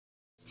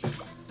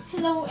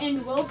Hello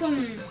and welcome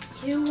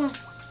to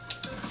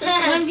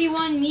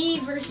 1v1 me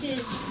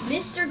versus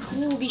Mr.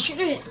 Cool. Be sure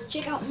to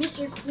check out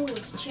Mr.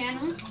 Cool's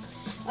channel.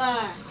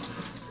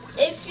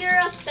 If you're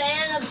a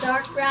fan of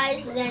Dark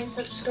Rise, then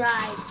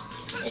subscribe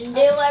and do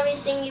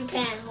everything you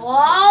can.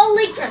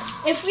 Holy crap!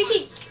 If we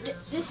can,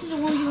 this is a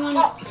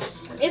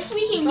 1v1. If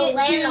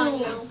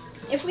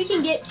we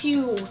can get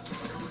to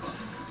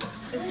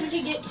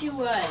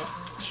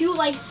 2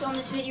 likes on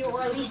this video,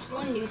 or at least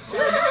 1 new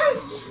sub,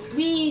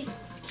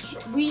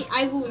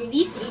 I will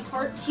release a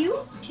part 2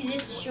 to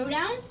this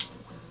showdown.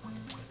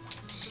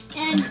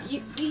 And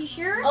you be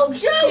sure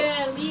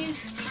to leave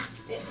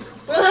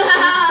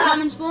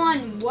comments below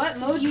on what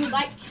mode you would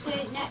like to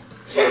play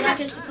next. Like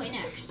us to play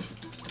next.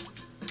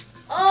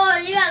 Oh,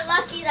 you got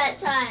lucky that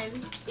time.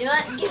 You know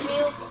what?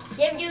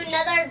 Give you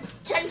another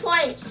 10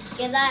 points.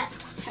 Give that.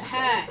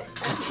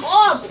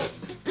 Oh!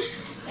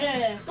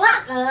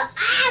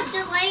 I'm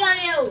just laying on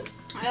you.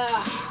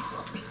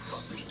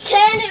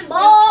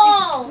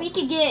 Cannonball! If we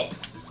could get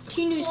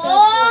 2 new subs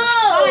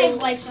or 5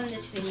 likes on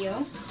this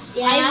video,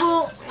 yeah.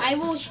 I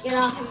will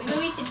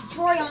release a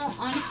tutorial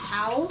on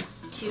how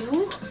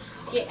to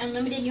get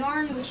unlimited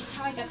yarn, which is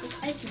how I got this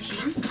ice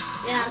machine.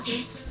 Yeah.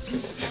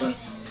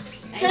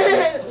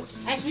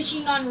 Ice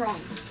machine gone wrong.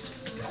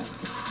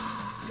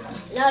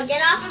 No,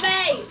 get off of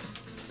me!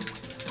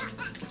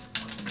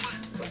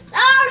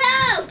 Oh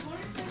no!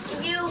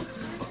 Give you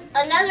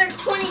another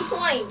 20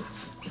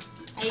 points.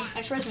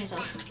 I froze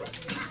myself.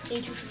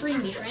 Thank you for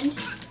freeing me, friend.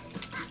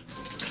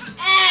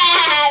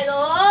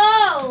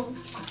 Oh!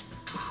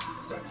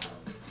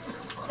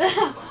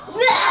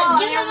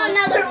 Give him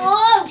another.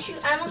 Oh shoot!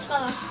 I almost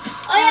fell off.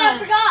 Oh yeah, I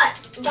forgot,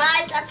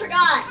 guys. I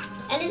forgot.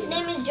 And his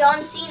name is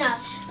John Cena.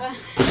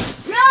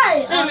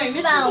 Right. Anyway,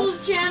 Mr.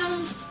 Cool's channel.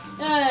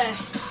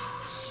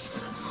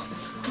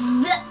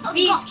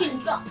 Please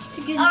consider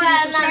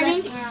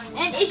subscribing.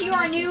 And if you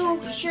are new,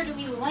 be sure to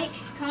leave a like,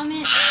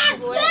 comment, what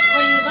you would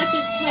like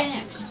us to play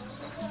next.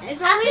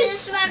 As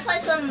always, I'm gonna play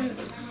some.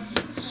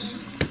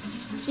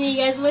 See you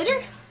guys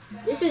later.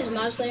 This is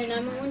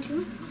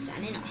MobSlayer912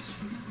 signing off.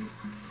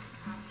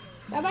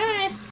 Bye bye.